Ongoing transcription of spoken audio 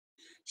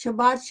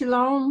Shabbat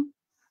Shalom.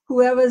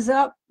 Whoever's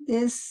up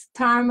this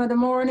time of the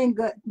morning,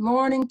 good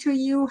morning to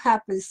you.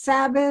 Happy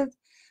Sabbath.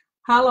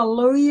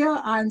 Hallelujah.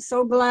 I'm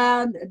so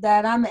glad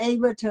that I'm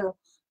able to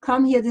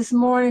come here this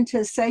morning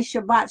to say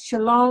Shabbat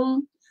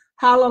Shalom.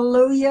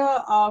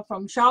 Hallelujah.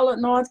 From Charlotte,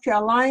 North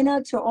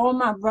Carolina, to all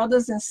my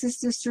brothers and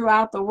sisters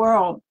throughout the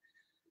world.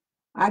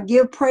 I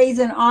give praise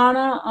and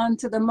honor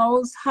unto the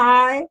Most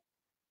High,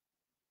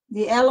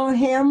 the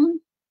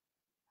Elohim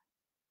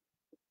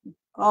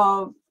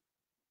of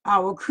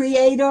our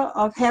Creator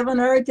of heaven,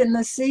 earth, and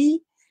the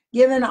sea,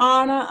 giving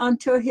honor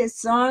unto his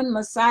Son,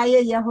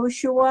 Messiah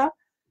Yahushua.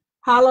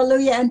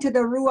 Hallelujah. And to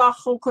the Ruach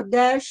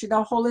HaKodesh,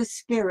 the Holy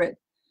Spirit.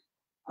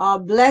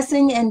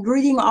 Blessing and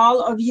greeting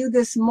all of you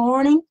this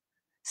morning,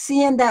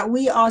 seeing that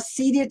we are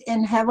seated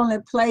in heavenly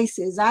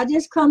places. I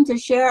just come to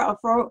share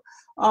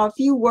a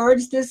few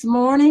words this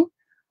morning,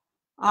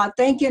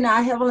 thanking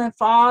our Heavenly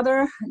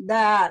Father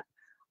that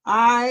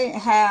I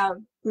have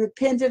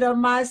repented of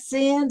my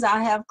sins.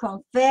 I have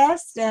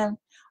confessed, and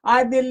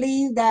I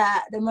believe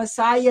that the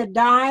Messiah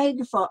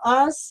died for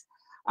us.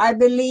 I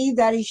believe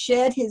that he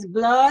shed his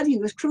blood. He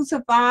was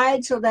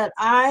crucified so that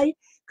I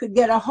could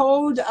get a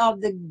hold of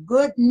the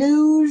good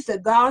news, the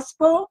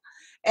gospel,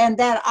 and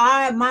that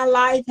my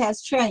life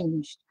has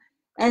changed.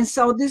 And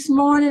so this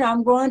morning,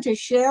 I'm going to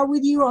share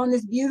with you on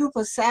this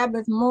beautiful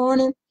Sabbath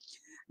morning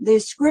the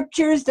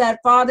scriptures that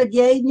Father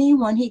gave me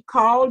when he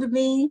called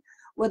me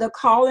with a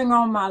calling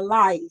on my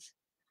life.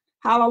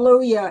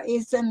 Hallelujah.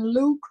 It's in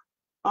Luke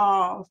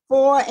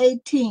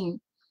 4:18.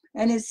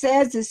 And it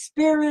says, the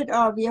Spirit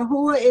of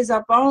Yahuwah is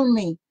upon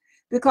me,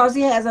 because he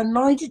has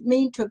anointed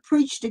me to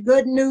preach the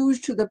good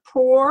news to the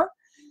poor,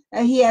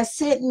 and he has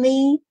sent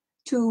me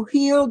to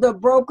heal the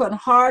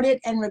brokenhearted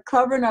and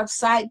recovering of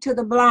sight to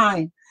the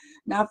blind.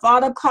 Now,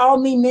 Father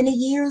called me many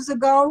years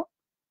ago.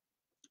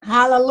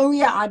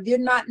 Hallelujah. I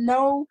did not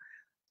know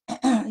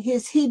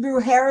his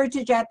Hebrew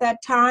heritage at that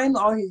time,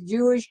 or his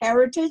Jewish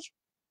heritage.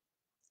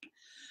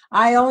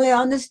 I only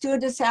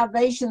understood the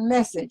salvation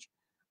message.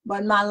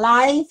 But my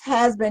life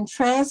has been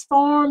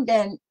transformed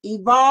and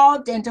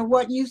evolved into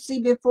what you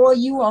see before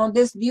you on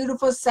this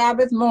beautiful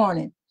Sabbath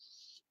morning.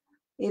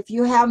 If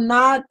you have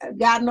not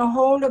gotten a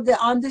hold of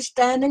the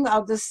understanding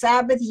of the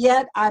Sabbath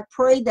yet, I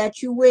pray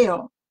that you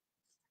will.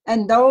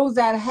 And those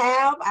that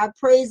have, I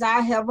praise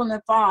our Heavenly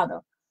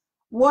Father.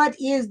 What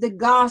is the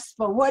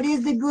gospel? What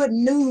is the good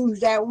news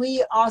that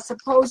we are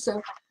supposed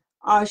to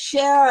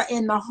share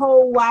in the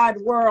whole wide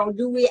world?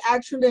 Do we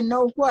actually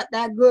know what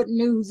that good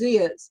news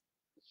is?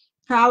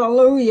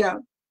 Hallelujah.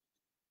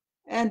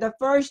 And the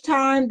first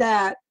time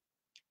that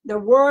the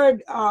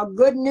word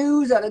good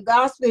news or the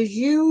gospel is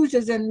used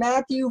is in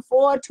Matthew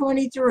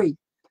 4:23.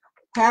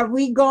 Have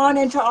we gone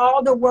into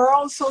all the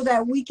world so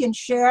that we can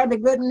share the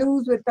good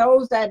news with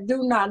those that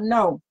do not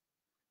know?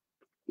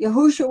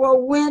 Yahushua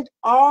went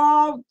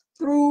all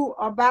through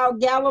about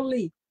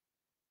Galilee.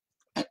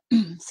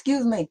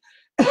 Excuse me.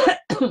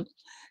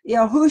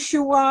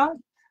 Yahushua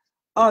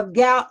of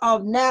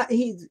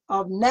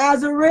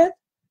Nazareth.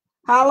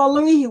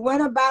 Hallelujah. He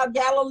went about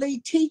Galilee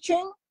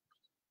teaching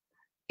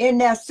in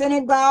their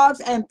synagogues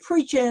and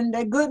preaching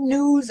the good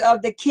news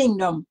of the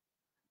kingdom.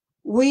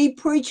 We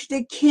preach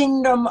the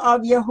kingdom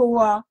of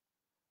Yahuwah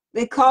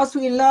because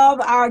we love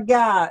our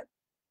God,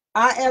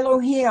 our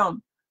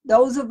Elohim.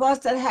 Those of us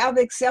that have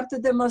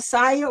accepted the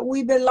Messiah,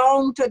 we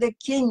belong to the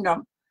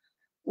kingdom.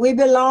 We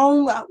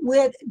belong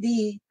with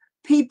the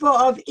people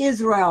of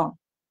Israel.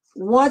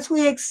 Once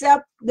we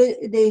accept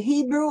the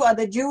Hebrew or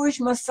the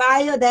Jewish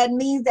Messiah, that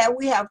means that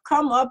we have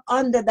come up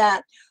under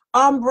that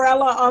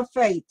umbrella of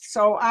faith.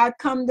 So I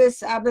come this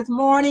Sabbath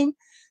morning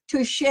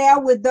to share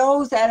with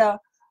those that are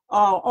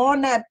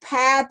on that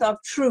path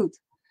of truth.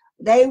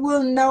 They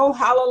will know,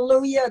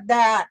 hallelujah,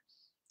 that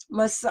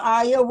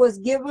Messiah was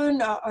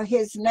given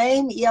his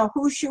name,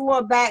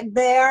 Yahushua, back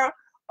there,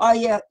 or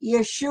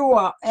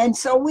Yeshua. And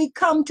so we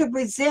come to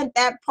present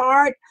that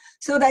part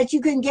so that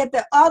you can get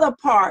the other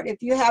part.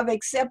 If you have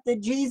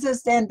accepted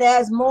Jesus, then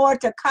there's more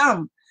to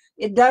come.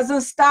 It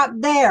doesn't stop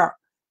there.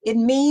 It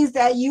means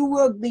that you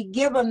will be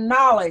given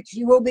knowledge.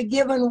 You will be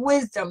given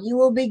wisdom. You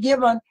will be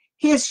given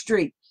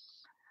history.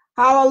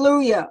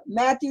 Hallelujah.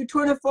 Matthew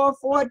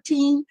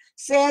 24:14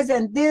 says,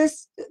 and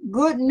this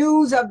good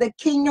news of the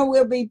kingdom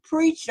will be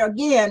preached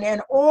again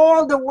in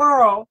all the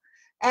world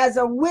as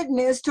a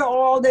witness to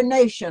all the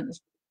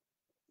nations.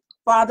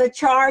 Father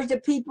charged the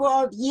people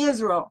of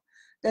Israel,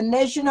 the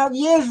nation of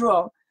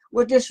Israel,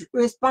 with this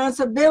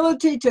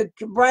responsibility to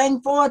bring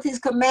forth his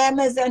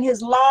commandments and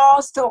his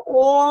laws to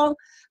all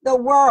the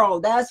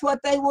world. That's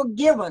what they were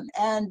given.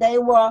 And they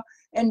were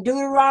in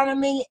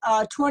Deuteronomy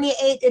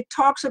 28, it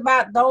talks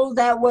about those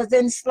that was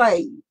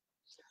enslaved.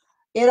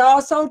 It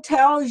also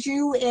tells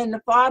you in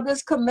the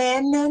Father's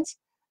commandments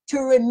to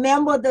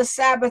remember the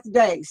Sabbath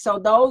day. So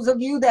those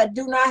of you that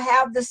do not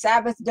have the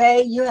Sabbath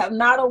day, you have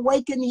not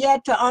awakened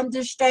yet to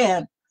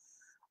understand.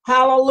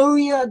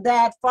 Hallelujah,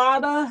 that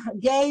Father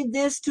gave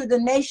this to the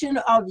nation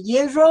of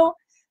Israel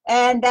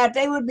and that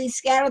they would be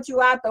scattered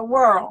throughout the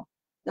world.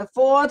 The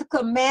 4th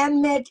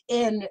commandment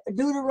in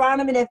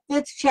Deuteronomy, the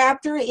 5th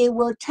chapter, it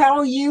will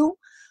tell you,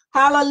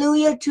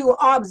 hallelujah, to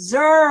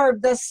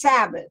observe the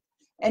Sabbath.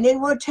 And it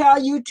will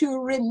tell you to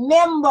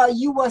remember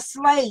you were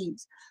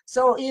slaves.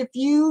 So if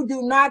you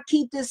do not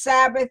keep the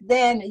Sabbath,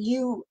 then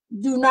you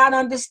do not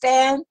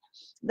understand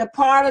the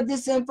part of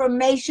this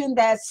information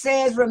that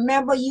says,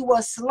 remember you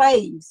were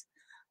slaves.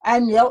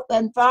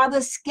 And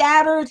Father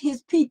scattered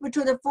his people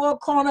to the 4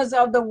 corners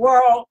of the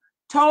world,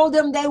 told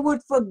them they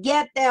would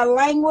forget their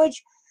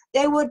language,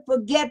 they would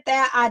forget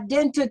their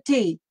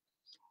identity.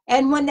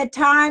 And when the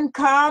time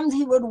comes,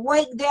 he would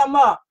wake them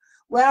up.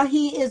 Well,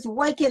 he is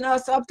waking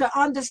us up to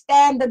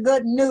understand the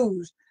good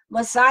news.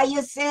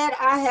 Messiah said,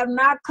 I have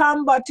not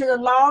come but to the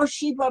lost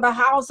sheep of the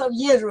house of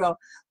Israel.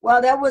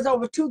 Well, that was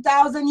over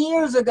 2,000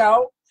 years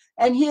ago.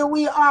 And here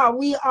we are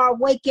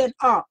waking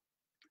up.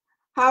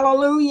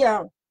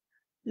 Hallelujah.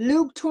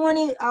 Luke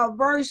 20,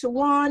 verse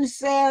 1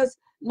 says,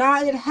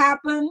 now it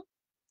happened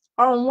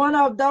on one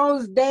of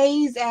those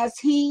days as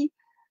he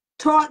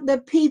taught the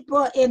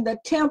people in the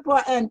temple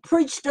and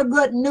preached the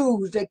good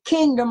news, the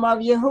kingdom of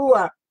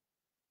Yahuwah.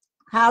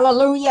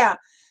 Hallelujah.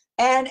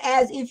 And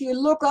as if you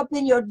look up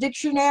in your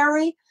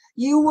dictionary,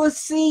 you will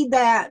see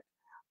that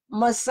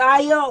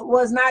Messiah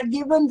was not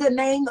given the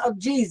name of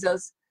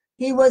Jesus.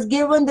 He was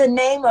given the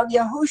name of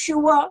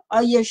Yahushua or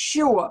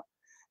Yeshua.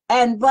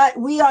 But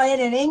we are in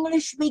an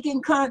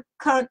English-speaking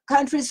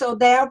country, so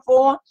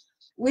therefore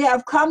we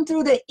have come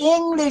through the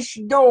English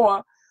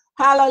door,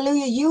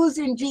 hallelujah,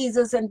 using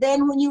Jesus. And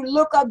then when you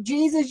look up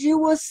Jesus, you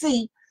will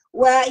see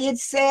where it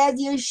says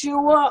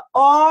Yeshua,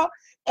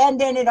 and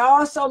then it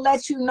also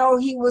lets you know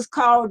he was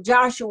called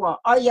Joshua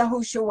or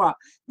Yahushua.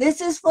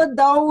 This is for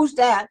those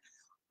that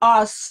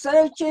are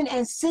searching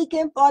and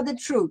seeking for the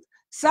truth.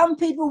 Some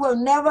people will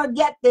never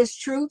get this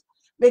truth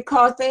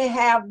because they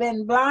have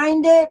been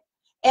blinded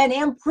and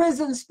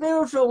imprisoned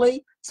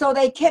spiritually, so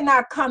they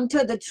cannot come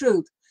to the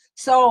truth.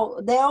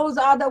 So those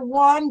are the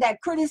one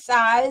that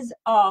criticize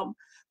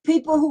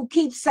people who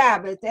keep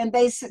Sabbath, and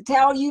they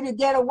tell you to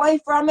get away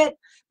from it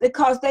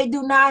because they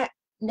do not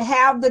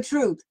have the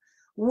truth.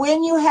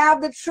 When you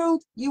have the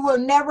truth, you will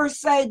never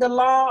say the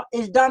law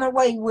is done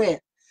away with.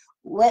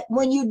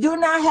 When you do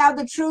not have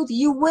the truth,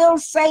 you will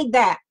say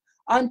that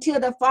until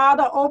the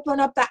Father open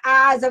up the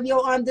eyes of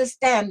your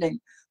understanding.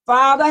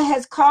 Father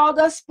has called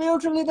us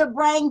spiritually to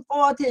bring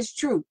forth his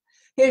truth.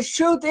 His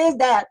truth is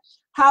that,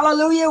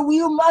 hallelujah,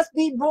 we must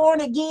be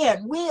born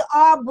again. We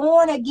are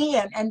born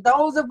again. And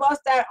those of us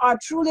that are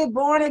truly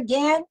born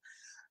again,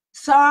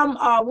 Psalm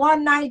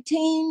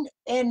 119,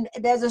 and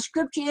there's a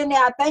scripture in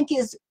there, I think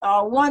is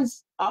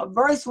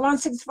verse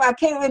 165, I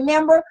can't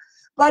remember,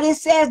 but it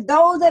says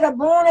those that are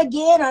born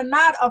again are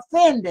not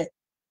offended.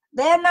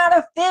 They're not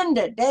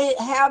offended. They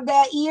have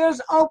their ears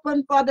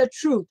open for the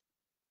truth.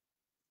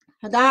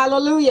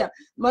 Hallelujah.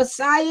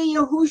 Messiah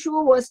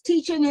Yahushua was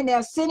teaching in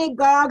their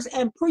synagogues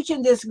and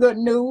preaching this good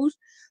news.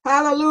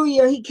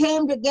 Hallelujah. He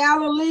came to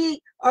Galilee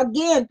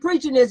again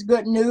preaching this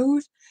good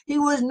news. He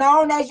was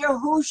known as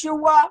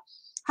Yahushua,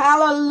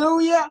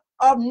 hallelujah,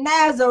 of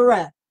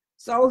Nazareth.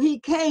 So he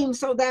came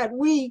so that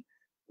we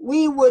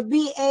would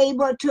be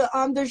able to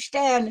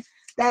understand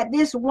that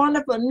this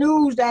wonderful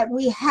news that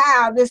we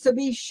have is to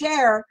be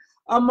shared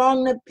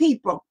among the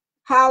people.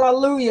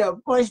 Hallelujah.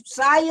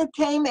 Messiah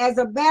came as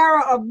a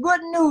bearer of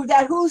good news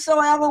that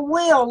whosoever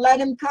will, let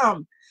him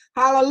come.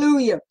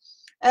 Hallelujah.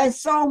 And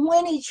so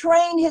when he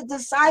trained his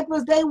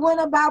disciples, they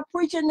went about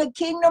preaching the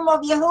kingdom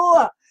of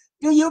Yahuwah.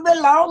 Do you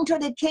belong to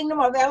the kingdom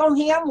of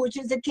Elohim, which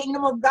is the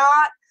kingdom of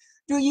God?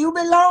 Do you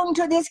belong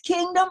to this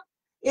kingdom?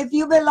 If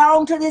you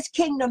belong to this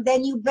kingdom,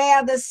 then you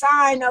bear the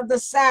sign of the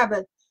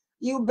Sabbath.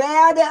 You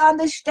bear the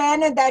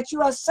understanding that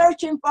you are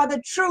searching for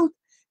the truth,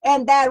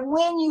 and that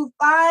when you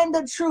find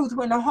the truth,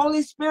 when the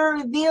Holy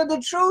Spirit reveals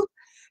the truth,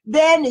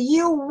 then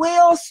you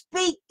will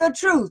speak the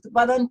truth.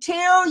 But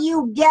until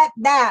you get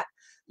that,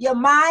 your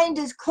mind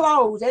is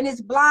closed and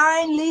it's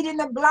blind leading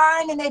the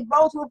blind, and they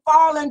both will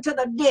fall into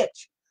the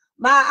ditch.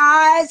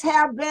 My eyes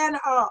have been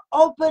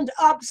opened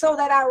up so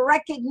that I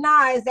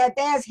recognize that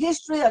there's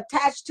history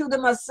attached to the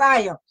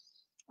Messiah.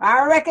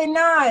 I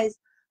recognize,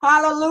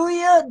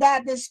 hallelujah,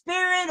 that the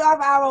Spirit of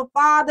our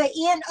Father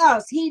in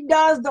us, he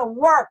does the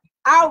work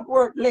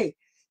outwardly.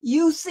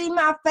 You see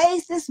my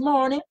face this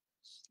morning,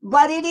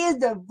 but it is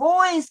the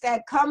voice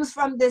that comes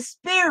from the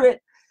Spirit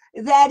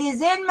that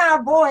is in my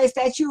voice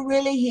that you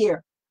really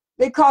hear,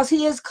 because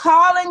he is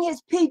calling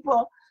his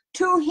people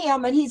to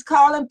him, and he's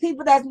calling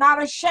people that's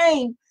not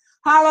ashamed,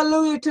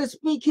 hallelujah, to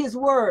speak his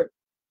word.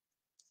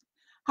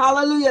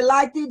 Hallelujah.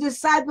 Like the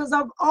disciples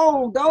of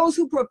old, those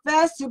who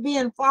profess to be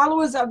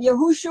followers of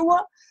Yahushua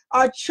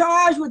are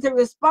charged with the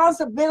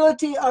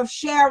responsibility of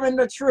sharing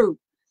the truth.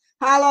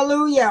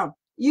 Hallelujah.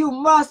 You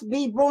must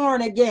be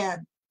born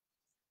again.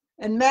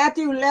 In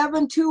Matthew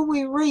 11:2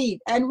 we read,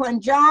 and when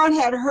John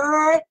had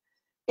heard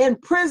in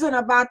prison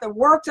about the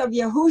works of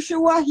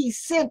Yahushua, he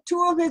sent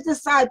 2 of his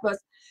disciples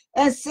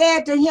and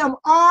said to him,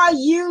 are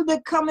you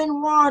the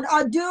coming one,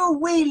 or do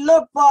we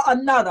look for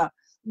another?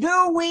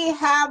 Do we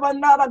have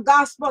another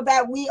gospel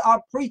that we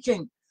are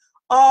preaching?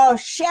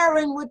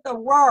 sharing with the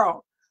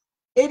world.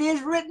 It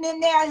is written in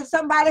there, if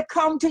somebody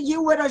come to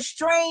you with a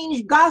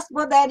strange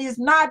gospel that is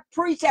not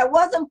preached, that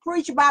wasn't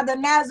preached by the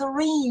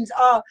Nazarenes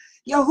or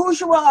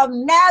Yahushua of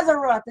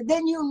Nazareth,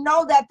 then you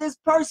know that this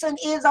person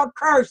is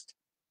accursed.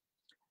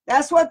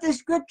 That's what the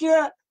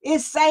scripture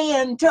is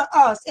saying to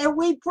us. If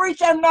we preach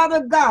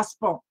another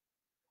gospel,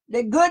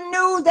 the good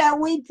news that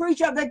we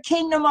preach of the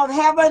kingdom of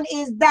heaven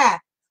is that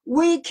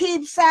we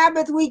keep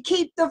Sabbath, we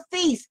keep the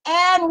feast,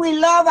 and we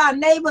love our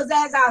neighbors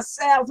as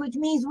ourselves, which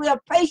means we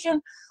are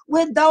patient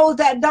with those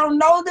that don't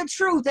know the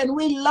truth, and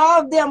we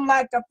love them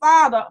like the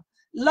Father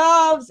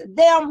loves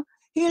them.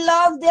 He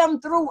loves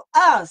them through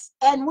us,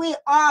 and we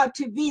are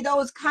to be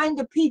those kind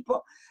of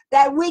people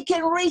that we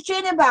can reach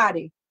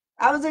anybody.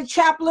 I was a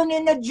chaplain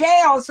in the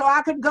jail, so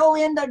I could go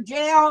in the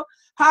jail,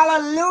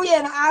 hallelujah,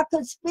 and I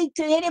could speak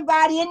to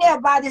anybody in there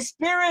by the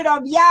Spirit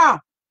of Yah.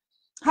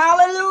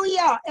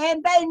 Hallelujah.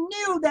 And they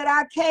knew that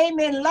I came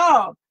in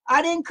love.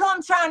 I didn't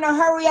come trying to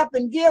hurry up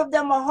and give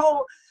them a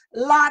whole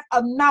lot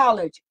of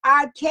knowledge.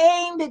 I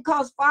came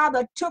because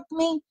Father took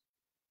me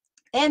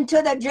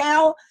into the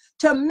jail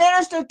to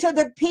minister to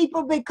the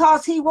people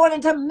because he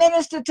wanted to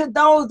minister to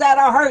those that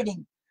are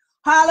hurting.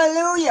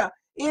 Hallelujah.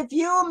 If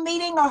you're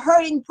meeting a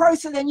hurting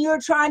person and you're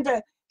trying to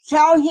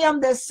tell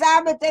him the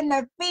Sabbath and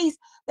the feast,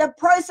 the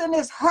person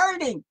is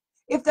hurting.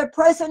 If the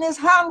person is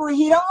hungry,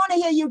 he don't want to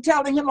hear you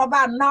telling him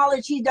about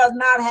knowledge he does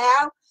not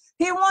have.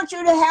 He wants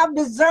you to have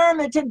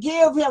discernment to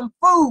give him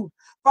food.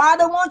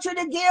 Father wants you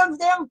to give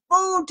them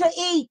food to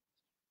eat.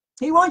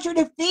 He wants you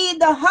to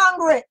feed the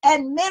hungry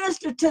and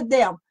minister to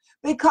them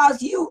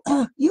because you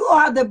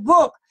are the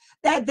book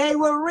that they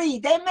will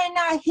read. They may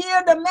not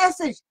hear the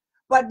message,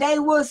 but they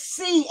will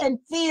see and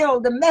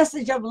feel the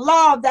message of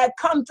love that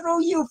comes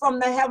through you from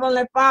the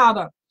Heavenly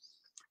Father.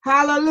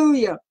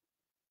 Hallelujah.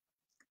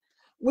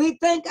 We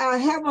thank our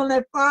Heavenly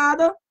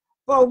Father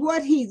for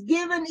what he's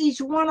given each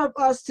one of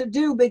us to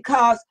do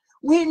because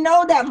we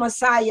know that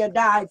Messiah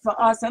died for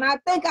us. And I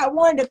think I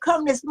wanted to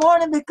come this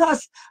morning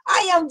because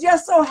I am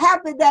just so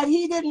happy that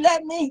he didn't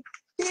let me,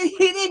 he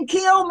didn't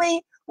kill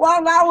me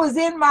while I was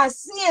in my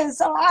sin.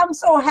 So I'm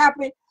so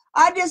happy.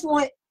 I just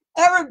want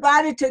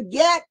everybody to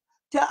get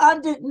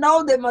to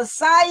know the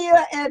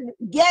Messiah and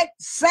get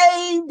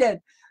saved and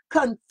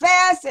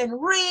confess and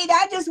read.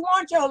 I just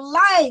want your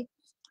life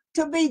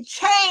to be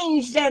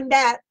changed, and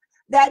that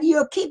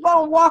you'll keep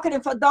on walking.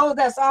 And for those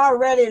that's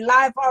already,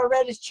 life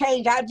already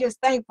changed, I just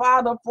thank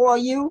Father for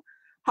you.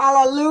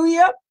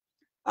 Hallelujah.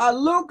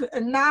 Luke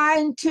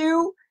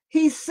 9:2,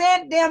 he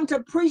sent them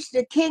to preach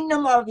the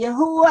kingdom of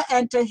Yahuwah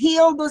and to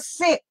heal the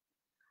sick.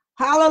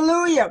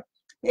 Hallelujah.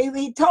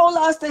 He told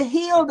us to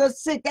heal the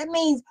sick. That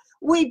means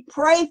we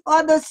pray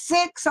for the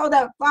sick so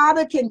that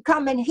Father can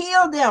come and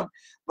heal them.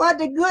 But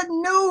the good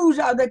news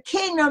of the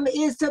kingdom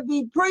is to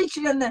be preached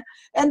in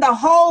the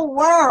whole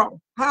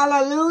world.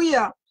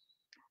 Hallelujah.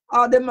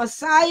 The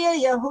Messiah,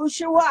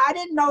 Yahushua, I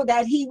didn't know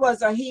that he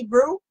was a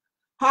Hebrew.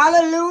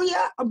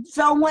 Hallelujah.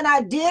 So when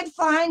I did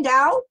find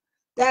out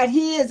that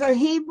he is a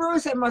Hebrew,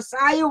 and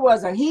Messiah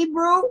was a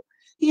Hebrew,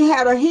 he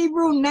had a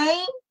Hebrew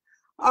name.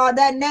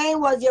 That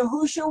name was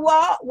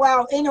Yahushua.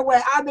 Well,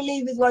 anyway, I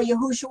believe it was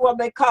Yahushua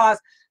because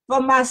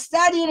from my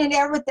studying and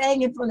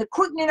everything, and from the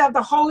quickening of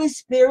the Holy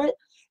Spirit,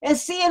 and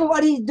seeing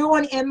what he's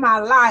doing in my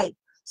life.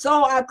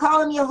 So I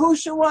call him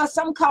Yahushua,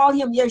 some call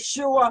him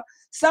Yeshua,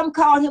 some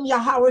call him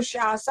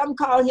Yahushua, some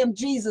call him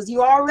Jesus.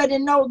 You already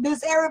know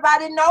this.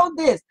 Everybody knows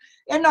this.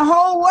 In the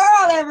whole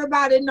world,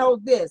 everybody knows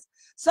this.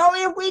 So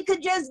if we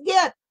could just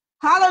get,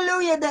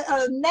 hallelujah,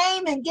 the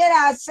name and get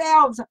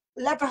ourselves,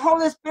 let the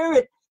Holy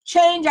Spirit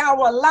change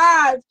our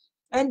lives,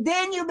 and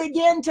then you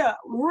begin to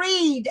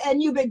read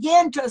and you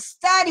begin to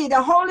study,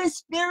 the Holy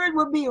Spirit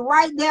will be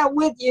right there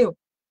with you.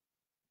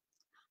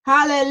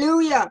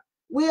 Hallelujah.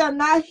 We are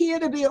not here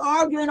to be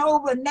arguing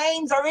over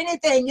names or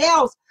anything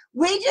else.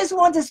 We just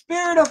want the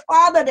Spirit of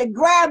Father to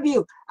grab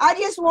you. I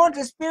just want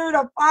the Spirit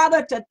of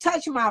Father to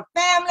touch my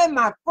family,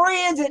 my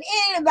friends, and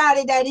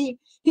anybody that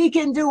he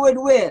can do it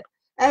with.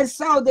 And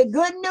so the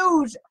good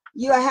news,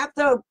 you have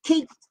to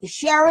keep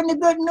sharing the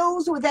good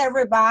news with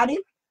everybody.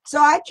 So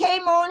I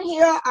came on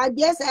here, I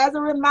guess, as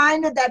a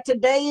reminder that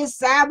today is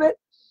Sabbath,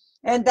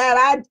 and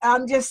that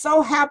I'm just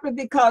so happy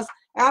because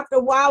after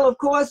a while, of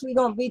course, we're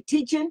going to be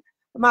teaching.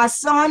 My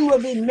son will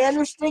be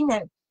ministering,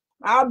 and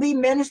I'll be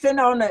ministering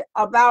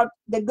about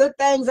the good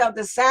things of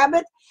the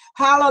Sabbath.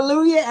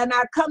 Hallelujah. And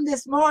I come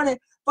this morning.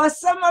 For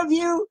some of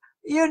you,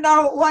 you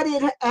know what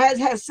it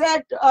has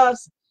said to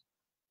us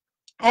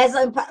as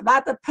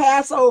about the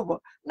Passover.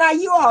 Now,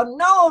 you all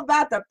know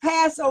about the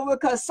Passover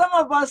because some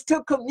of us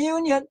took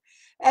communion,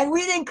 and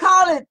we didn't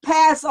call it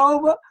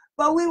Passover,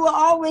 but we were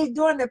always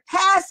doing the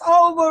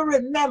Passover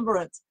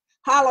Remembrance.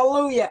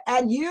 Hallelujah.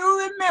 And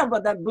you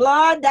remember the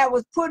blood that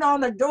was put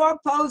on the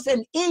doorpost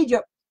in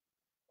Egypt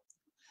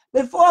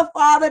before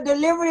Father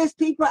delivered his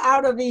people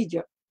out of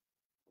Egypt.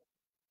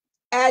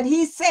 And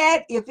he said,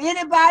 if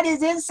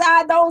anybody's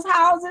inside those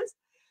houses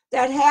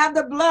that have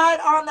the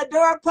blood on the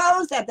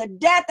doorpost, that the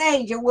death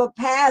angel will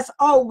pass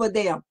over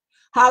them.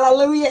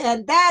 Hallelujah.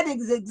 And that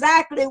is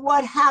exactly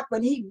what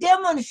happened. He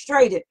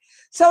demonstrated.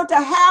 So to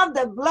have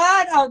the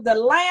blood of the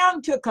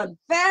Lamb to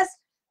confess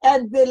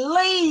and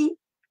believe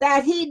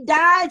that he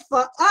died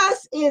for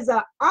us is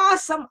an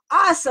awesome,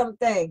 awesome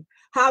thing.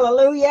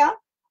 Hallelujah.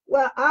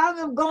 Well,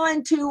 I'm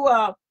going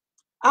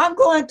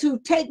to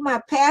take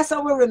my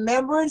Passover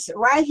remembrance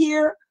right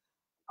here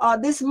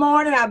this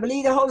morning. I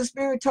believe the Holy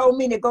Spirit told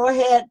me to go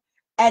ahead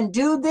and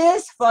do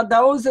this for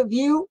those of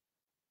you,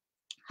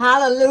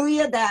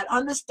 hallelujah, that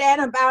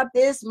understand about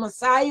this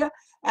Messiah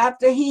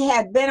after he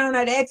had been on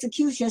an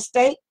execution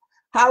stake.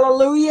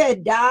 Hallelujah,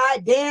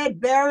 died,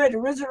 dead, buried,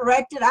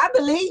 resurrected. I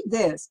believe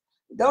this.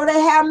 Though they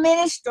have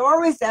many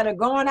stories that are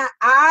going on,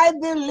 I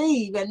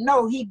believe and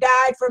know he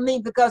died for me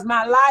because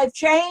my life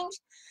changed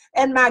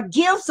and my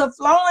gifts are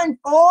flowing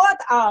forth.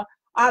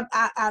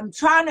 I'm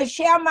trying to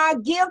share my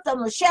gift. I'm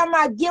going to share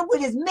my gift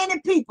with as many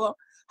people,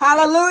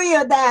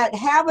 hallelujah, that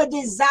have a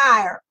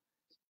desire,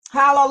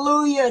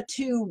 hallelujah,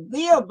 to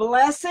be a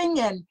blessing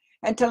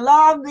and to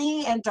love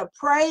me and to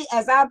pray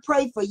as I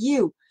pray for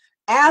you.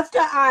 After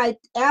I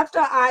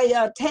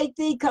take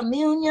the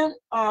communion,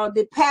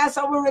 the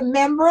Passover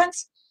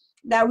remembrance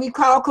that we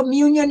call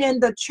communion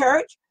in the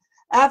church,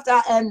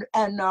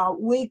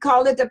 we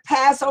call it the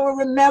Passover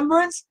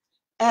remembrance.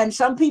 And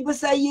some people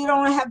say you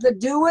don't have to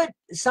do it.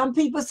 Some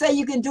people say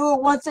you can do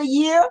it once a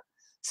year.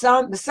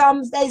 Some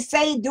they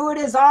say do it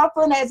as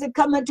often as it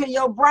comes into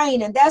your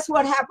brain, and that's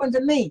what happened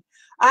to me.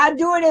 I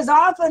do it as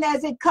often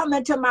as it comes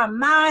into my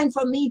mind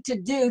for me to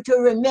do, to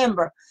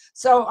remember.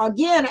 So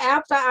again,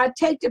 after I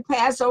take the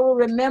Passover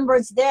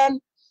remembrance,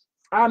 then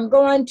I'm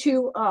going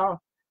to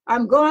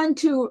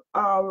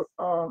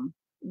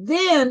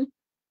then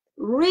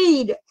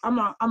read.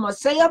 I'm gonna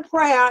say a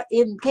prayer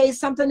in case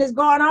something is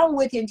going on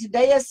with you.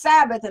 Today is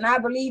Sabbath, and I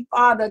believe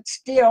Father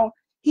still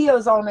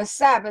heals on the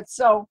Sabbath.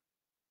 So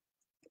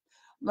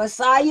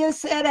Messiah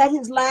said at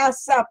his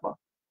Last Supper,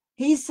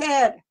 he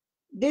said,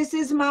 "This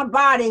is my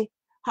body."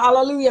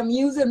 Hallelujah. I'm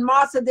using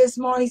matzah this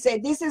morning. He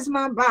said, "This is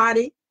my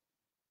body."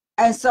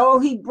 And so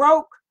he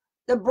broke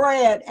the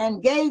bread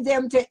and gave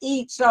them to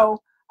eat.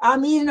 So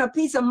I'm eating a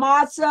piece of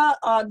matzah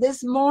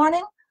this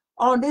morning,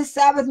 on this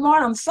Sabbath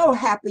morning. I'm so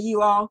happy,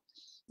 you all.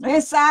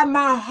 Inside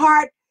my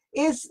heart,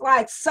 it's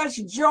like such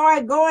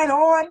joy going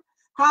on.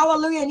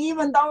 Hallelujah. And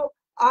even though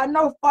I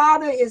know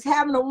Father is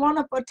having a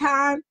wonderful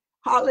time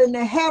in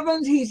the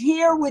heavens, he's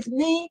here with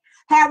me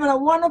having a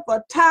wonderful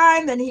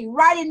time, and he's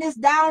writing this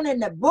down in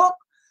the book.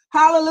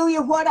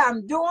 Hallelujah, what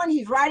I'm doing.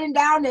 He's writing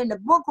down in the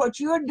book what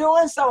you're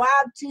doing. So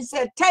he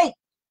said, take,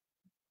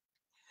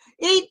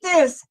 eat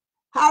this.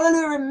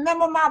 Hallelujah.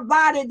 Remember my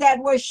body that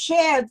was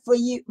shed for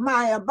you,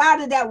 my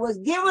body that was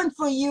given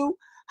for you.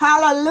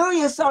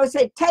 Hallelujah. So he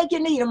said, take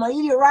and eat. I'm going to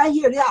eat it right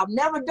here. I've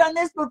never done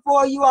this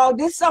before, you all.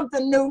 This is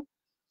something new.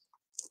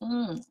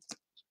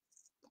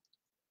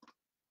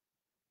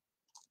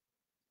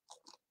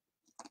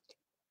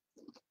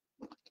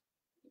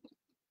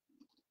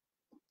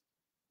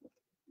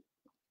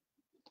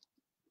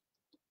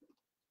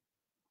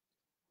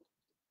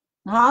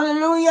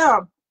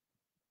 Hallelujah.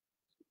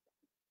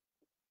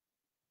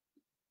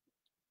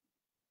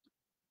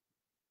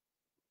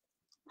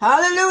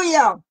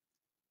 Hallelujah.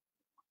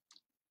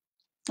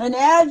 And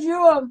as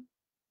you're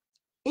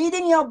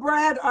eating your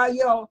bread or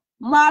your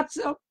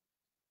matzah,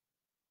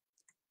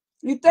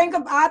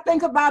 I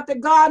think about the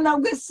Garden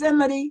of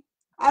Gethsemane.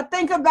 I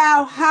think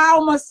about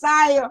how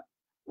Messiah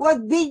was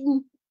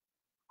beaten,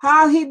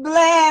 how he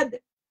bled,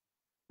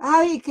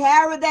 how he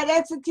carried that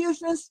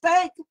execution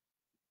stake.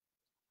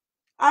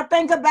 I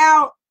think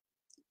about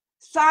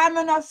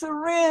Simon of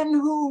Cyrene,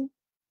 who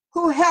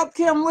helped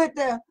him with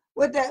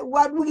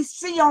what we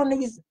see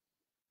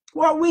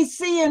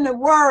in the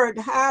Word,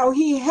 how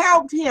he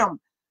helped him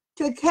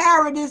to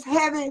carry this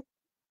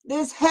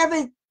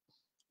heavy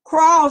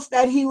cross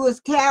that he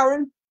was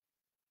carrying.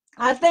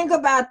 I think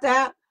about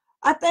that.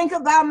 I think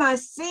about my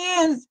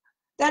sins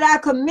that I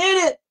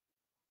committed.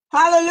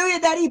 Hallelujah,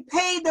 that he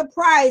paid the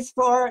price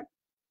for it.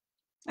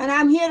 And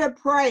I'm here to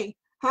pray.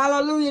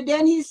 Hallelujah.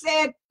 Then he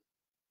said,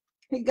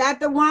 he got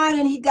the wine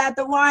and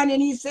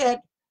he said,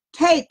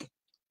 take,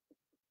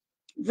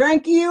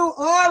 drink you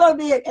all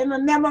of it, and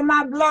remember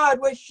my blood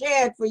was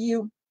shed for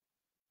you.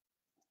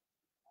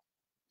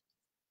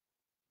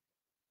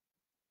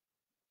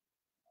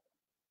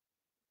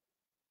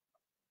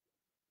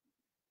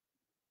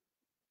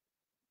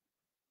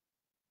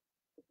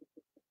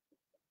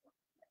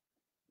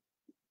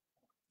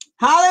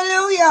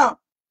 Hallelujah.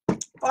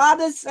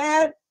 Father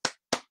said,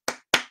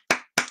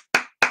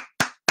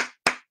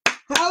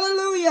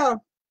 hallelujah.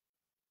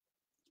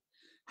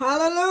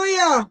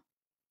 Hallelujah.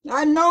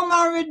 I know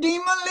my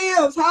Redeemer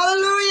lives.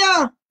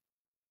 Hallelujah.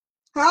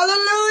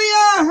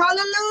 Hallelujah.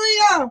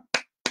 Hallelujah.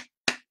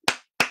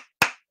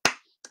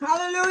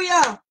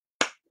 Hallelujah.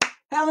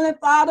 Heavenly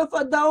Father,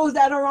 for those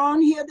that are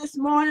on here this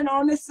morning,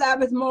 on this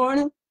Sabbath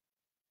morning,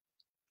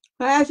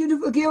 I ask you to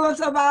forgive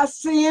us of our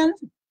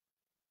sins,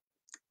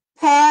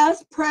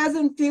 past,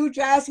 present,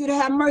 future. I ask you to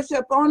have mercy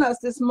upon us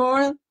this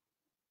morning.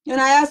 And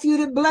I ask you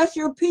to bless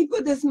your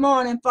people this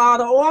morning,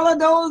 Father. All of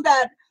those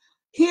that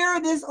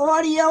hear this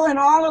audio and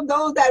all of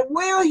those that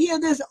will hear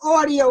this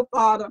audio,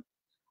 Father.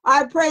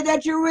 I pray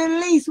that you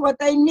release what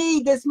they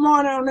need this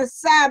morning on the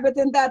Sabbath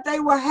and that they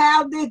will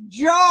have this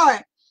joy.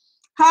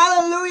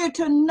 Hallelujah,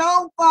 to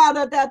know,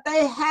 Father, that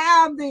they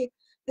have the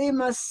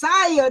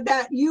Messiah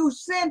that you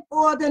sent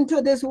forth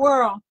into this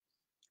world.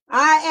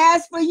 I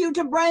ask for you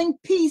to bring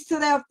peace to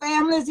their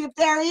families if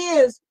there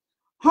is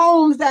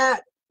homes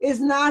that is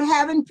not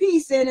having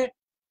peace in it.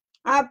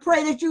 I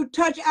pray that you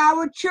touch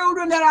our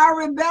children that are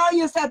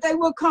rebellious, that they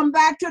will come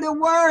back to the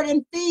word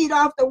and feed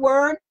off the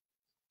word.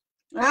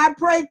 I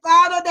pray,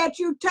 Father, that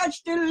you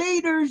touch the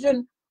leaders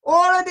and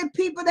all of the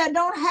people that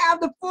don't have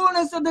the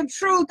fullness of the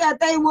truth, that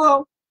they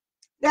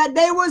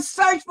will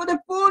search for the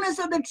fullness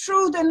of the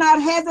truth and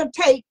not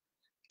hesitate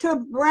to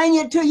bring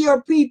it to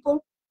your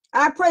people.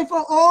 I pray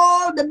for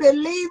all the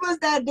believers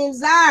that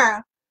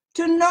desire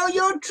to know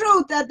your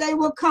truth, that they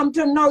will come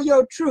to know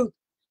your truth.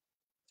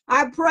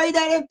 I pray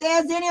that if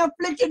there's any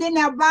affliction in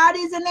their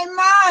bodies and their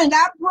mind,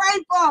 I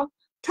pray for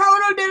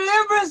total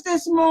deliverance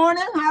this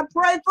morning. I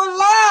pray for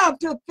love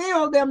to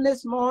fill them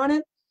this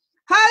morning.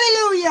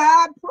 Hallelujah.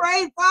 I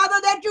pray, Father,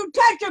 that you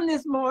touch them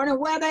this morning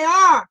where they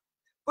are.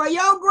 For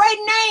your great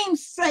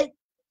name's sake.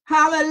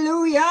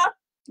 Hallelujah.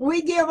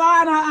 We give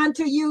honor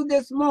unto you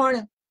this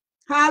morning.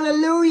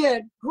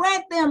 Hallelujah.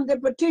 Grant them the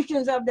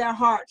petitions of their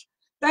hearts.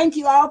 Thank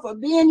you all for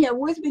being here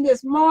with me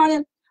this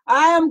morning.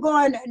 I am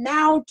going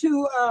now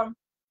to,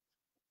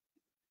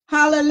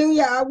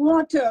 hallelujah, I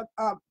want to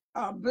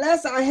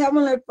bless our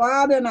Heavenly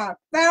Father, and I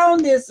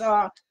found this.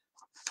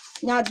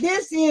 Now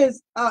this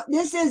is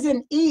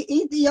in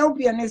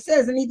Ethiopian. It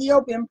says in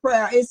Ethiopian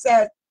prayer, it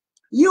says,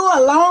 "You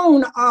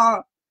alone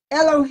are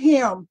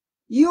Elohim.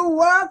 You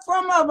were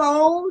from of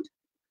old,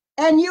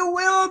 and you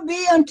will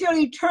be until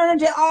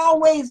eternity,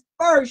 always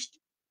first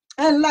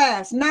and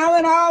last, now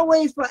and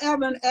always,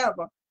 forever and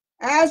ever.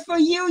 As for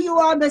you, you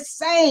are the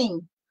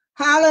same."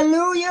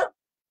 Hallelujah.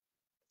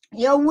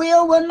 Your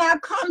will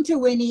not come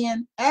to an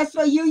end. As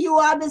for you, you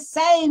are the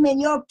same,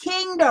 and your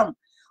kingdom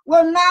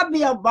will not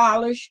be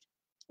abolished,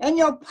 and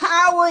your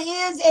power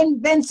is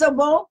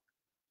invincible.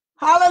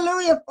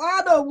 Hallelujah.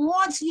 Father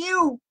wants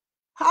you,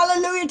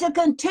 hallelujah, to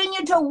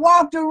continue to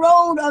walk the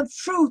road of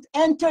truth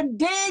and to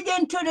dig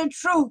into the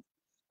truth.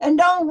 And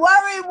don't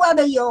worry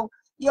whether your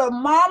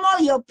mama,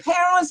 your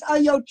parents, or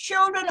your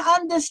children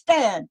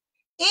understand.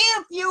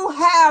 If you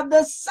have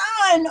the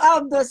sign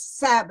of the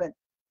Sabbath,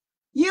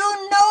 you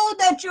know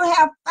that you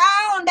have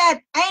found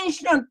that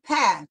ancient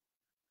path.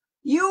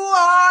 You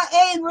are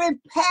a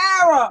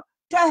repairer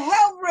to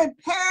help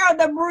repair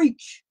the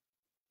breach,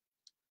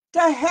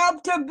 to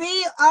help to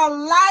be a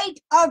light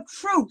of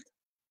truth,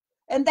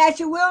 and that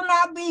you will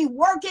not be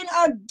working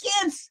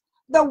against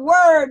the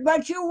word,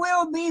 but you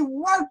will be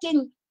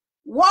walking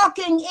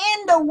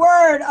in the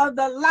word of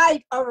the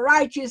light of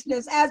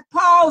righteousness. As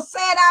Paul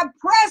said, I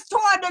press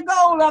toward the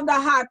goal of the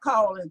high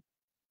calling.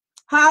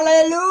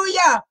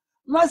 Hallelujah.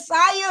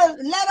 Messiah,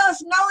 let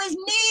us know it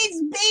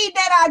needs be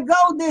that I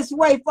go this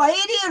way, for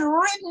it is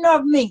written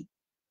of me.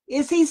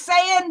 Is he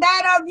saying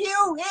that of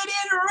you? It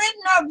is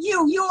written of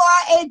you. You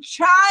are a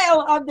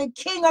child of the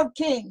King of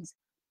Kings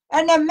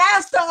and the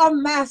Master of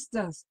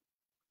Masters.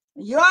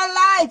 Your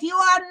life, you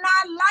are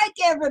not like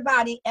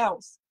everybody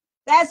else.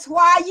 That's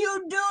why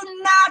you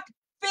do not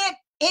fit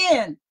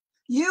in.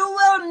 You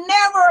will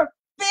never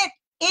fit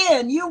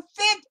in. You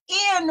fit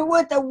in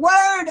with the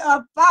word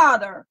of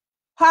Father.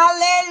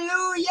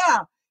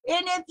 Hallelujah.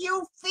 And if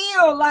you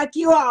feel like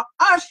you are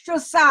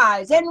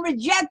ostracized and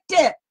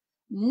rejected,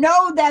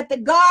 know that the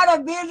God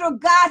of Israel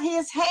got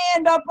his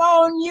hand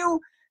upon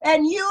you,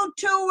 and you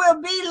too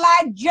will be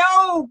like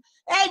Job,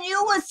 and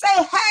you will say,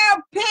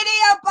 have pity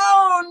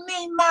upon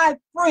me, my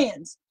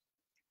friends.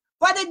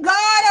 For the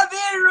God of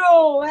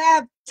Israel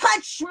have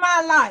touched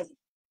my life.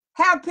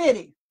 Have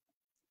pity.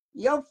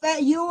 You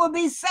will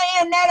be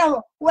saying that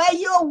where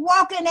you're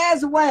walking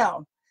as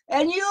well.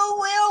 And you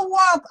will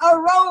walk a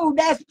road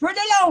that's pretty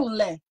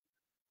lonely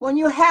when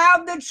you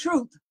have the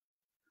truth.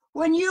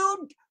 When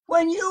you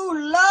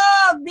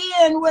love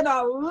being with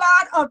a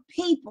lot of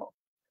people.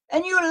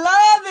 And you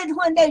love it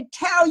when they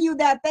tell you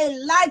that they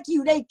like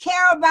you, they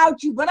care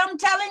about you. But I'm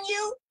telling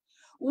you,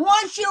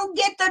 once you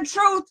get the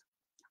truth,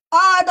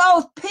 all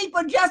those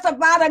people just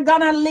about are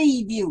gonna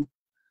leave you.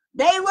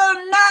 They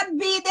will not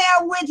be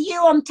there with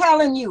you, I'm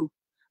telling you,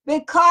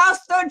 because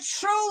the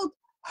truth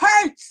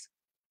hurts.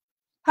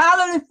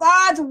 Hallelujah.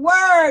 God's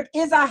word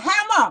is a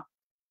hammer.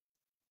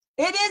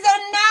 It is a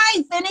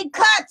knife, and it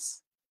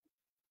cuts.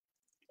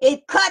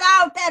 It cut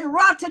out that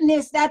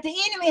rottenness that the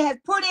enemy has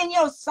put in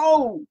your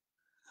soul.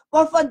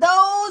 But for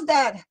those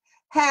that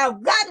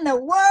have gotten the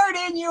word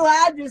in you,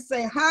 I just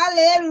say,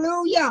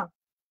 hallelujah.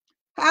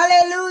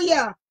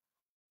 Hallelujah.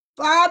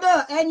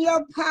 Father, and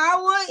your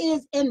power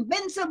is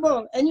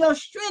invincible, and your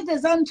strength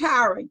is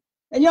untiring,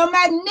 and your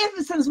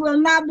magnificence will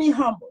not be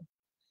humbled,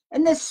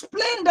 and the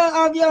splendor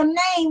of your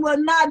name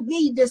will not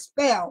be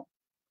dispelled.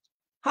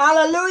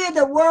 Hallelujah.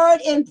 The word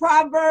in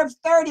Proverbs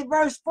 30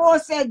 verse 4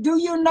 said, do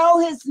you know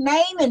his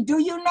name and do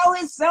you know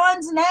his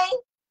son's name?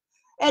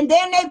 And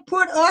then they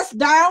put us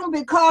down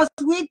because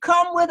we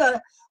come with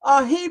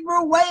a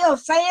Hebrew way of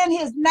saying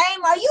his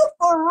name. Are you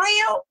for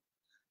real?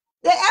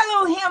 The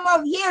Elohim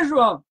of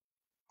Israel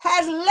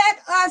has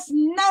let us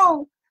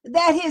know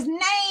that his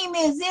name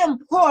is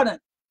important.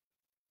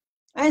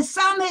 And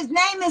his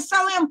name is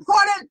so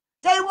important,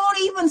 they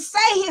won't even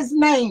say his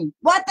name.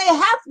 But they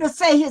have to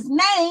say his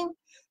name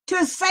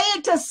to say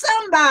it to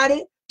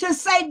somebody, to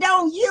say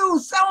don't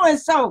use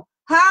so-and-so.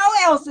 How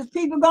else is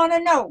people going to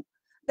know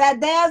that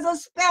there's a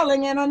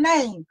spelling in a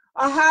name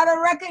or how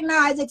to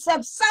recognize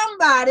except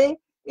somebody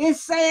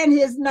is saying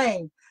his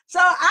name? So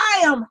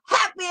I am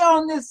happy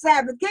on this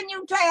Sabbath. Can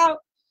you tell?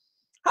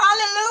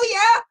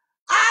 Hallelujah.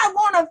 I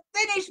want to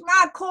finish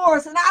my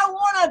course and I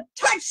want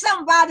to touch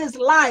somebody's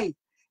life.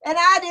 And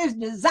I just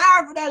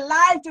desire for their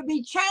life to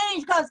be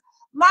changed because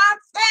my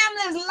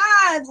family's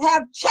lives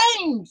have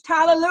changed.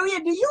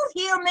 Hallelujah. Do you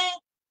hear me?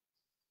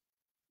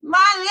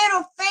 My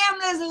little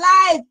family's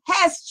life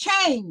has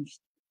changed.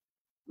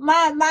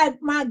 My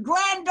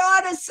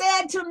granddaughter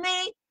said to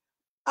me,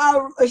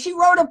 she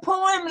wrote a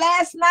poem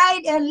last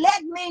night and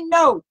let me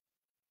know,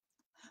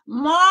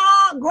 Mama,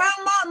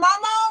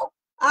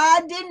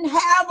 I didn't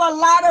have a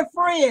lot of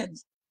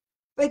friends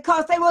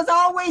because they was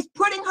always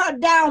putting her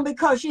down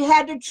because she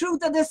had the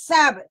truth of the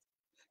Sabbath.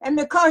 And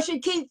because she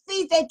keep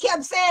feet, they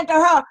kept saying to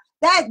her,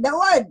 that the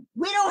word,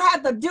 we don't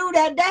have to do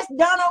that. That's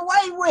done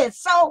away with.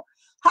 So,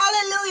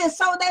 hallelujah.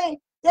 So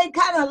they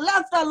kind of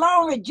left her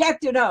alone,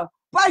 rejected her.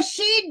 But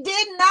she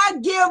did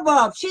not give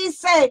up. She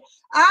said,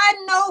 I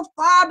know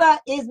Father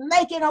is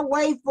making a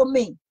way for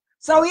me.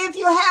 So if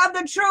you have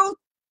the truth,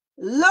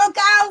 look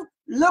out,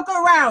 look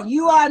around.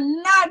 You are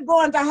not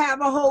going to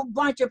have a whole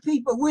bunch of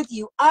people with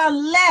you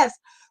unless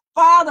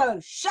Father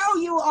show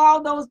you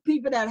all those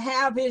people that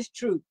have his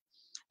truth.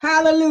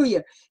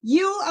 Hallelujah.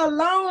 You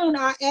alone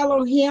are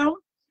Elohim.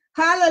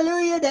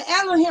 Hallelujah. The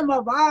Elohim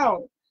of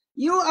all.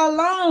 You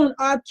alone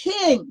are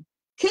King.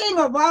 King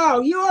of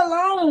all. You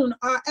alone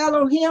are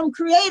Elohim,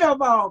 creator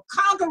of all,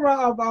 conqueror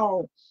of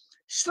all,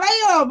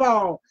 slayer of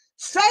all,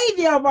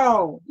 savior of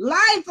all,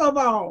 life of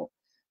all,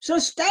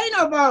 sustainer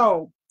of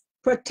all,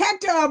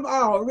 protector of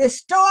all,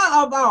 restorer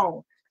of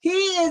all. He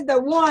is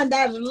the one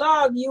that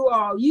loves you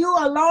all. You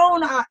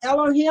alone are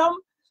Elohim,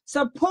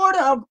 supporter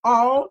of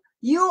all.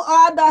 You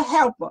are the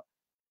helper.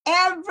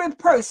 Every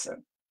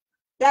person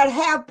that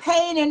have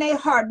pain in their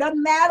heart,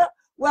 doesn't matter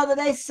whether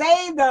they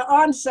saved or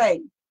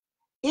unsaved.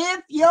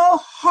 If your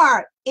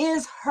heart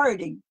is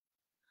hurting,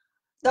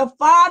 the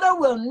Father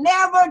will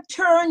never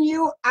turn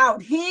you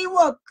out. He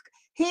will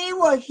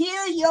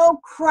hear your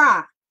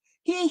cry.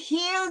 He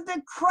hears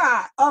the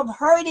cry of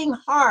hurting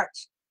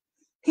hearts.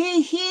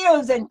 He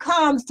hears and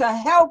comes to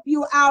help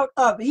you out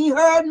of it. He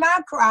heard my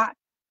cry,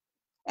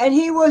 and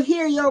he will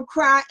hear your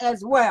cry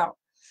as well.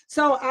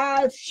 So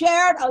I've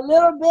shared a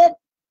little bit,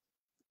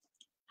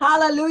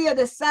 hallelujah,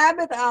 the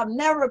Sabbath. I've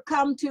never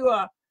come to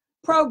a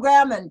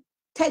program and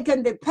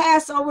taken the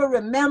Passover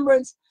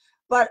Remembrance,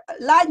 but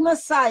like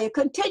Messiah,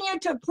 continue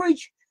to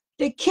preach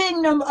the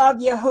kingdom of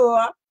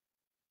Yahuwah.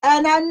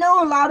 And I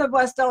know a lot of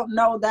us don't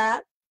know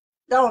that,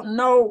 don't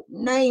know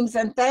names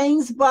and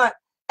things, but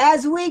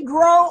as we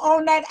grow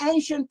on that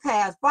ancient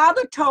path,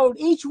 Father told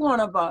each one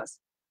of us,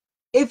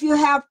 if you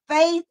have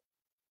faith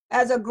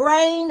as a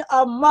grain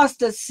of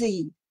mustard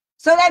seed,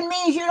 so that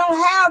means you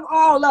don't have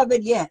all of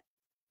it yet,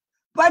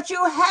 but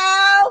you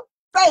have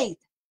faith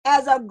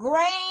as a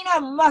grain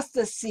of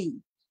mustard seed.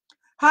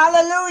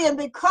 Hallelujah. And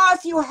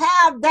because you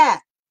have that,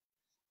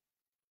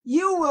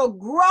 you will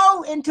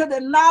grow into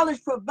the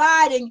knowledge,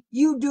 providing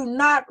you do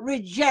not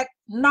reject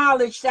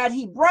knowledge that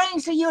he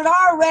brings to you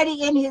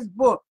already in his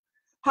book.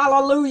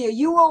 Hallelujah.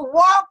 You will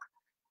walk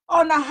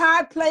on the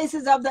high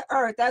places of the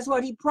earth. That's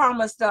what he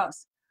promised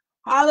us.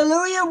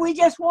 Hallelujah. We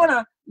just want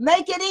to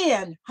make it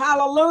in.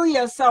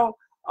 Hallelujah. So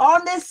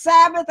on this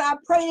Sabbath, I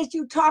pray that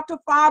you talk to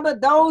Father,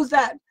 those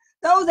that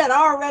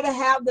already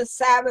have the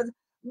Sabbath.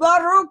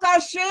 Baruch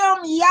Hashem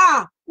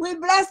Yah. We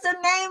bless the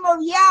name of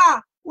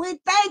Yah. We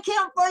thank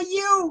him for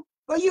you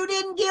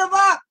didn't give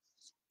up.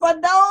 For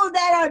those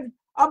that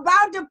are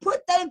about to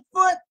put their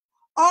foot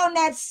on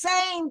that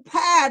same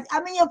path.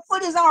 I mean, your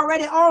foot is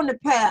already on the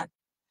path.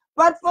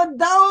 But for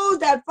those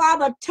that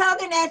Father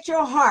tugging at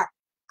your heart,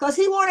 because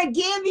he want to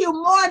give you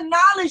more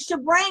knowledge to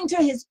bring to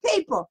his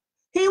people.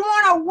 He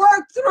want to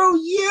work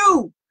through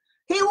you.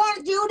 He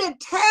wants you to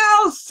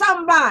tell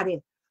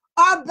somebody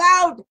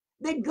about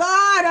the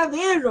God of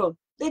Israel,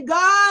 the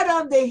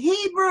God of the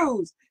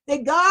Hebrews, the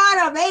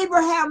God of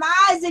Abraham,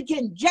 Isaac,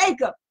 and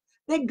Jacob,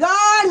 the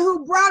God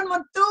who brought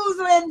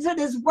Methuselah into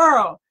this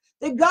world,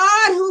 the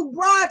God who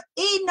brought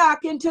Enoch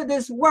into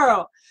this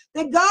world,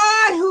 the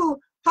God who,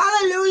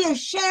 hallelujah,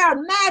 shared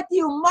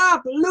Matthew,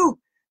 Mark, Luke,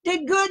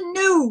 the good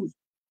news.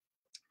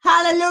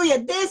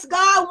 Hallelujah. This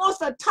God wants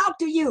to talk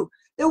to you.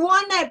 The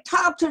one that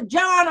talked to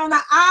John on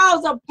the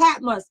Isles of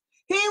Patmos.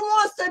 He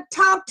wants to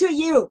talk to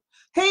you.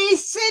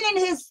 He's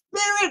sending his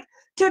spirit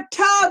to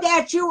tug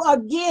at you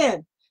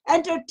again.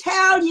 and to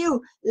tell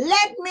you,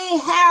 let me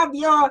have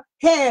your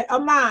head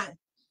of mine.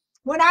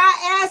 When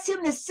I asked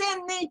him to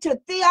send me to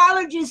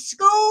theology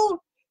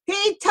school,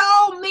 he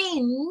told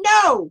me,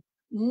 no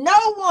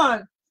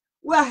one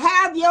will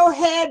have your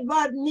head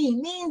but me.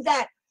 Means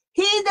that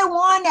he's the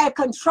one that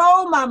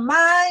controls my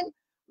mind,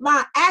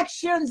 my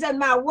actions, and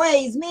my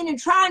ways, meaning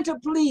trying to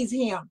please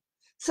him.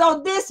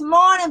 So this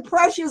morning,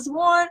 precious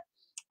one,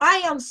 I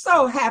am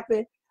so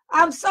happy.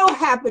 I'm so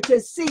happy to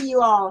see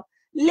you all.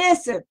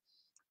 Listen,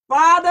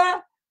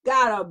 Father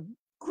got a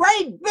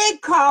great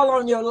big call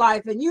on your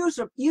life, and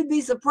you'd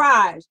be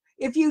surprised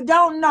if you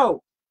don't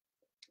know.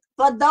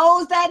 For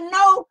those that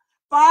know,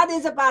 Father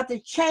is about to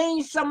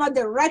change some of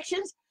the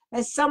directions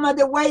and some of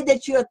the way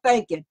that you're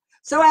thinking.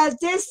 So as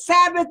this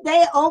Sabbath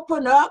day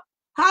open up,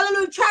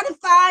 hallelujah, try to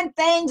find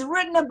things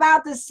written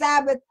about the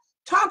Sabbath.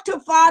 Talk to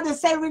Father,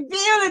 say, reveal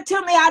it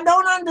to me. I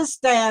don't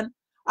understand.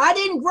 I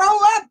didn't grow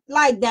up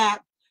like that.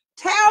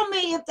 Tell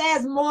me if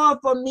there's more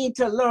for me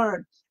to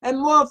learn and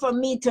more for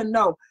me to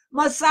know.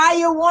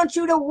 Messiah wants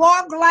you to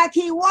walk like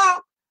he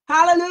walked.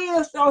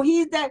 Hallelujah. So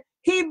he's the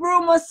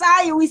Hebrew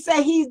Messiah. We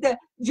say he's the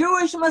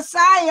Jewish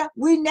Messiah.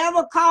 We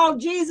never call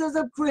Jesus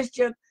a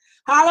Christian.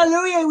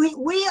 Hallelujah.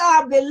 We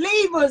are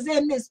believers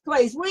in this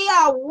place. We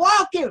are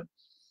walking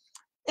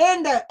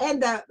in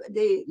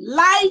the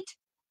light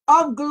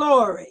of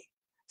glory.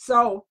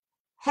 So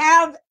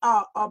have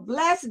a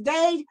blessed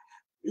day.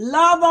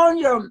 Love on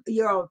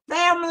your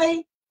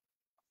family.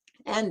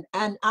 And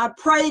I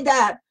pray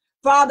that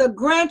Father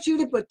grant you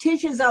the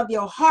petitions of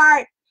your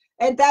heart,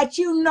 and that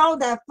you know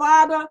that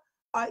Father,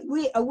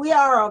 we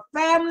are a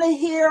family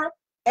here.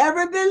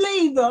 Every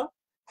believer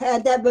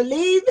that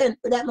believed in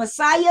that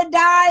Messiah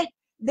died,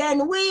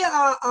 then we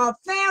are a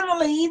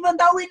family, even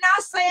though we're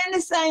not saying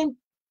the same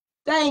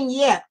thing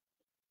yet.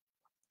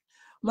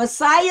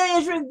 Messiah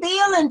is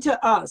revealing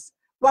to us,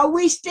 but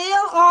we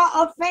still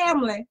are a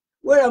family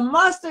with a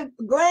mustard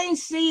grain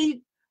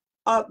seed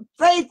of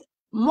faith,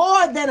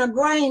 more than a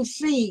grain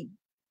seed,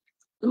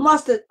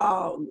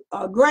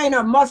 a grain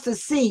of mustard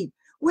seed.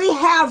 We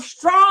have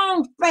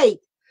strong faith.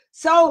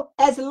 So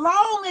as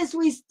long as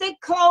we stick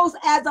close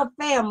as a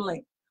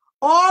family,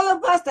 all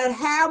of us that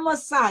have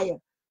Messiah,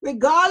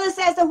 regardless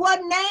as to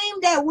what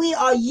name that we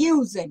are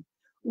using,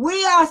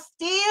 we are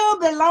still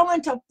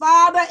belonging to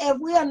Father if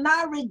we are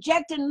not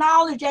rejecting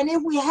knowledge. And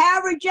if we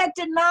have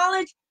rejected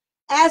knowledge,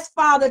 ask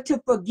Father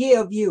to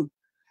forgive you.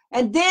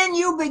 And then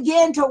you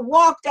begin to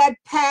walk that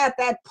path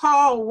that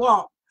Paul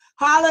walked.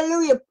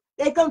 Hallelujah.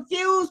 They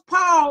confused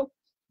Paul.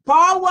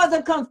 Paul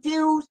wasn't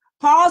confused.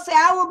 Paul said,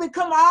 I will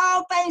become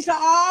all things to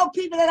all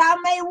people that I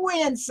may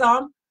win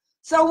some.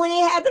 So when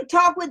he had to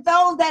talk with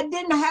those that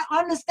didn't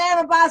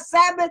understand about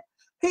Sabbath,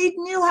 he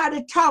knew how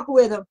to talk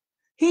with them.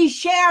 He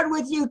shared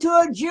with you, to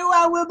a Jew,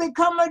 I will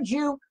become a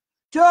Jew.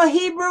 To a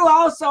Hebrew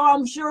also,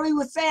 I'm sure he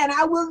was saying,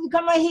 I will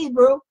become a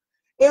Hebrew.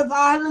 If,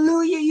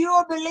 hallelujah, you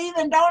are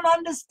believing, don't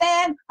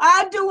understand,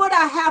 I do what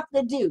I have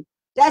to do.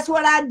 That's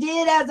what I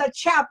did as a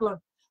chaplain.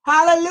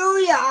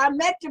 Hallelujah. I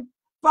met the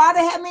Father,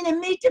 had me to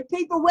meet the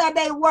people where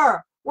they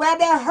were, where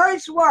their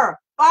hurts were.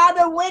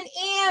 Father went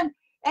in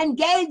and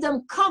gave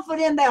them comfort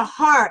in their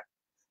heart.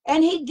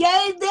 And he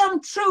gave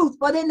them truth,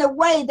 but in the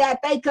way that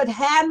they could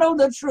handle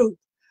the truth.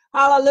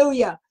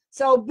 Hallelujah.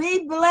 So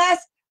be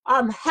blessed.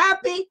 I'm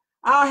happy.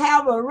 I'll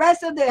have a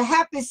rest of the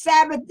happy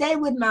Sabbath day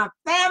with my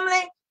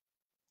family.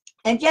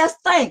 And just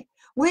think,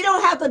 we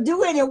don't have to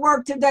do any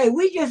work today.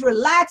 We just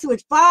relax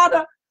with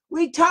Father.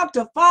 We talk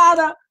to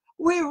Father.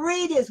 We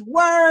read his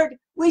word.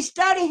 We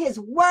study his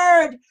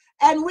word.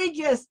 And we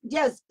just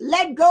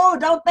let go.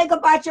 Don't think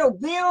about your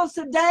bills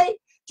today.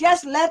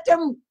 Just let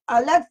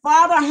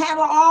Father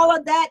handle all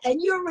of that.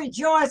 And you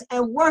rejoice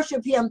and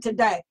worship him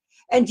today.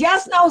 And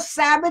just know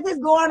Sabbath is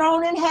going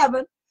on in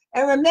heaven.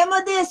 And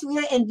remember this,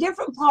 we're in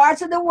different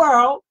parts of the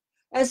world.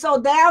 And so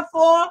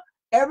therefore,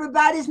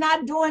 everybody's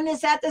not doing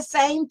this at the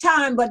same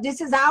time, but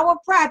this is our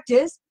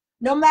practice,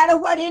 no matter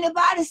what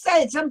anybody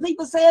says. Some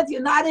people say if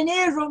you're not in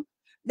Israel,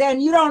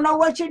 then you don't know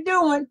what you're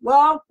doing.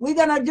 Well, we're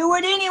going to do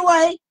it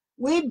anyway.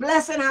 We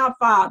blessing our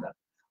Father.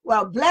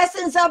 Well,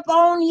 blessings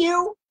upon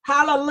you.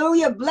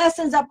 Hallelujah.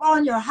 Blessings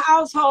upon your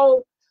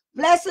household.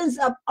 Blessings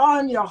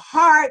upon your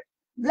heart.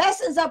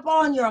 Blessings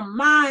upon your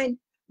mind.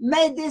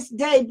 May this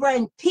day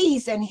bring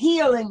peace and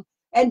healing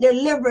and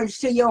deliverance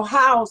to your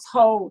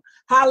household.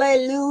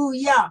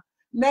 Hallelujah.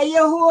 May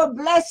Yahuwah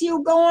bless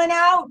you going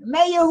out.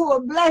 May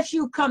Yahuwah bless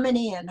you coming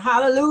in.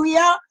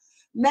 Hallelujah.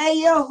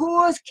 May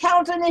Yahuwah's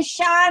countenance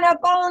shine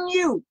upon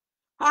you.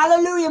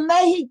 Hallelujah.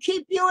 May he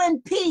keep you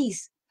in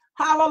peace.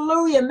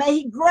 Hallelujah. May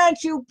he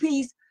grant you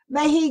peace.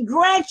 May he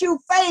grant you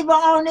favor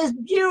on this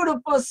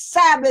beautiful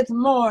Sabbath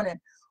morning.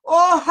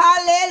 Oh,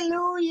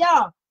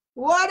 hallelujah.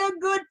 What a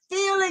good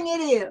feeling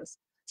it is.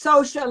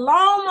 So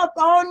shalom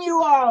upon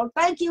you all.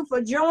 Thank you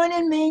for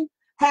joining me.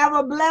 Have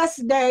a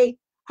blessed day.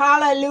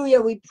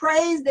 Hallelujah. We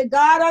praise the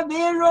God of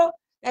Israel,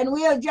 and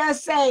we are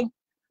just saying,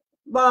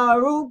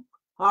 Baruch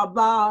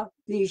haba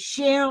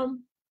Bishem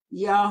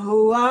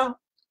Yahuwah.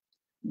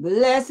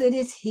 Blessed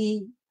is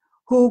he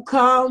who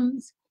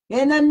comes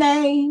in the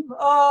name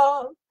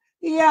of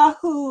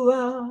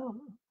Yahuwah.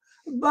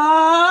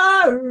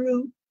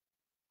 Baruch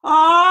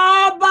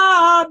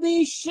Abba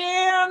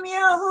B'Shem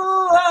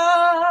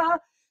Yahuwah.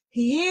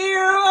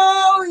 Hear,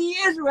 O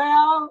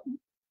Israel,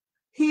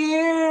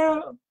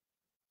 hear,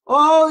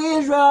 O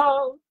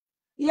Israel,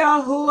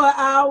 Yahuwah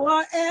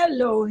our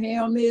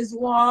Elohim is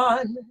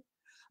one.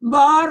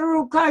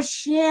 Baruch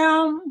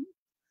Hashem,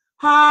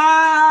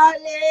 hallelujah,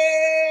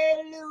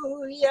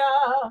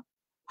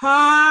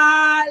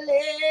 hallelujah,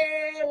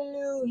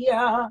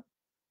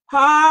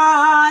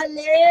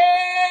 hallelujah.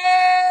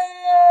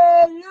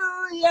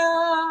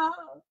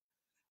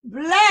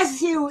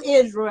 Bless you,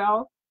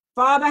 Israel.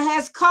 Father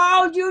has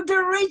called you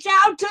to reach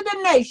out to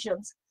the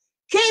nations.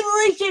 Keep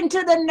reaching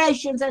to the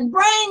nations and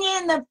bring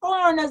in the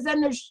foreigners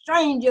and the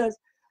strangers.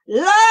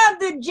 Love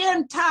the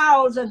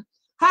Gentiles and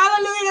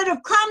hallelujah, that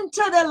have come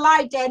to the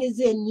light that is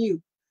in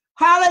you.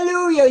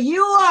 Hallelujah.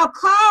 You are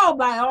called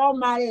by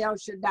Almighty El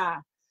Shaddai.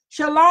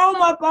 Shalom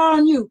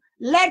upon you.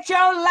 Let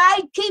your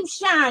light keep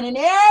shining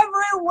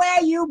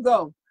everywhere you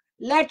go.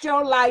 Let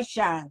your light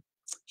shine.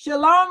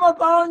 Shalom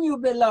upon you,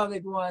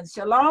 beloved ones.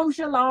 Shalom,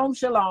 shalom,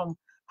 shalom.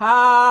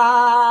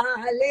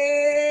 Hallelujah.